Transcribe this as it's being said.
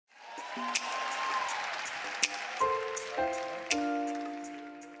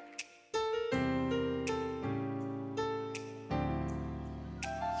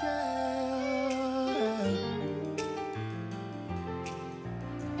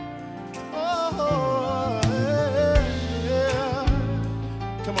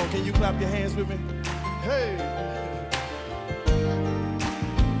clap your hands with me. Hey.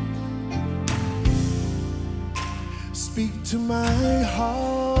 Speak to my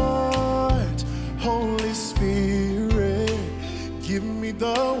heart, Holy Spirit. Give me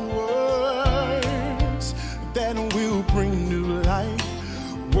the words that will bring new life.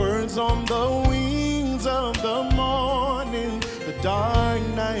 Words on the wings of the morning. The dark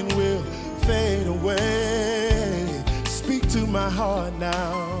night will fade away. Speak to my heart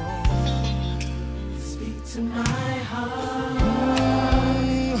now. Speak to my heart.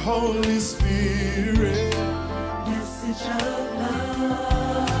 Holy Spirit. Message of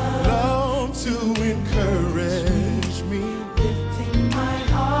love. Love to encourage me. Lifting my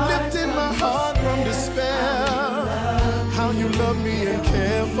heart from despair. How you love me and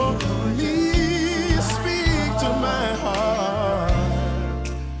care for me. Speak to my heart.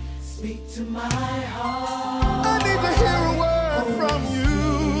 Speak to my heart. I need to hear a word from you,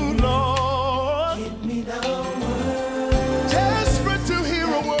 Lord. Give me the word. Desperate to hear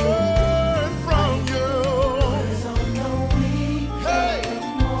a word from you. Words on the wings of the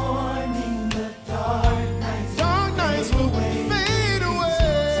morning. The dark nights will fade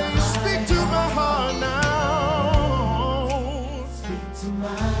away. Speak to my heart now. Speak to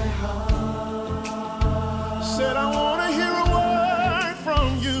my heart. Said I want to hear a word from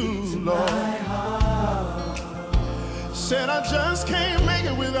you, Lord. Said I just can't make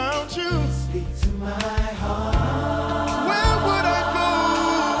it without you. Speak to my heart. Where would I go?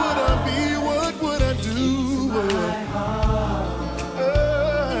 Would I be? What would I do?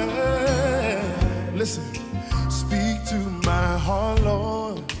 Listen, speak to my heart,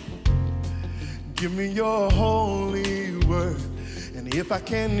 Lord. Give me your holy word. And if I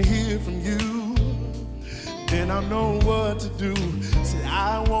can't hear from you, then I know what to do. Say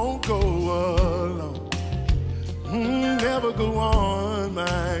I won't go alone. Never go on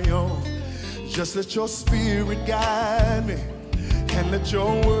my own. Just let your spirit guide me, and let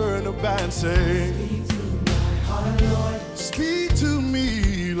your word abide. Say, Speak to my heart, Lord. speak to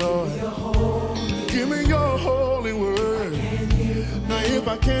me, Lord. Give me your holy word. Now if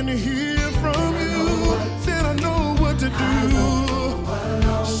I can't hear from you, then I know what to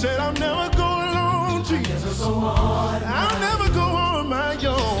do. Said I'll never go alone, Jesus. I'll never go on my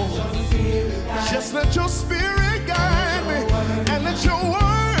own. Just let your spirit guide me, and let your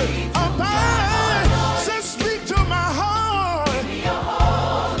word abide. Say, speak to my heart.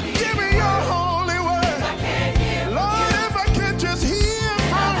 Give me your holy word. Lord, if I can't just hear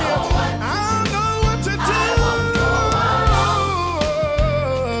from you, I'll know what to do.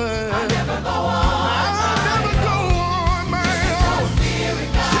 I'll never go on my own.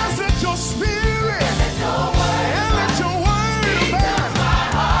 Just let your spirit and let your word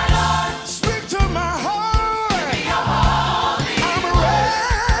abide. Speak to my heart. I'm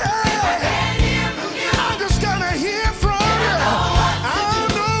ready. I just gotta hear from you. I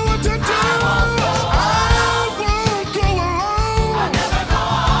know what to do. I won't go alone.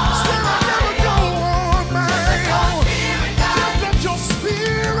 Still I'll never go on my own. Just let your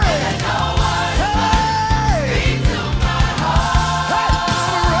spirit. Hey,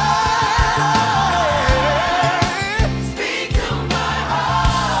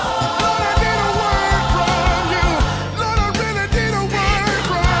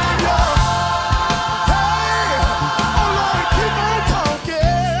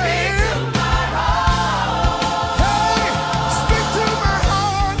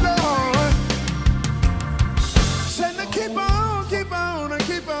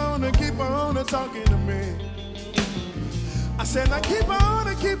 I'm talking to me. I said, now keep on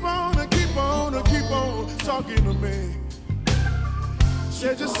and keep on and keep on and keep on talking to me.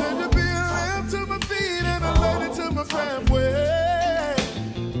 Said you said to be a lamp to my feet and a light to my pathway.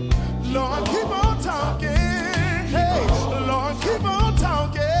 Lord, keep on talking. Hey, Lord, keep on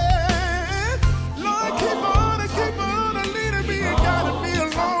talking. Lord, keep on and leading me and guiding me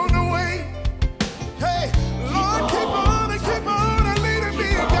along the way. Hey, Lord, keep on and leading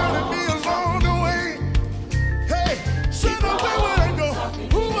me and guiding me along the way. Hey, say no, where would I go?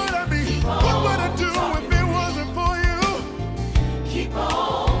 Who would I be? What would I do if it wasn't for you? Keep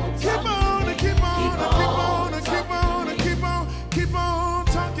on and keep on and keep on and keep on and keep on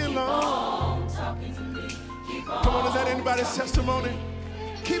talking, Lord. Come on, is that anybody's testimony?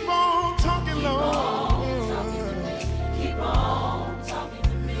 Keep on talking, Lord.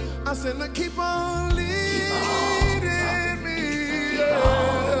 I said, now keep on leading me.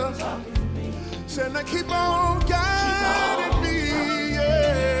 Yeah. Said, now keep on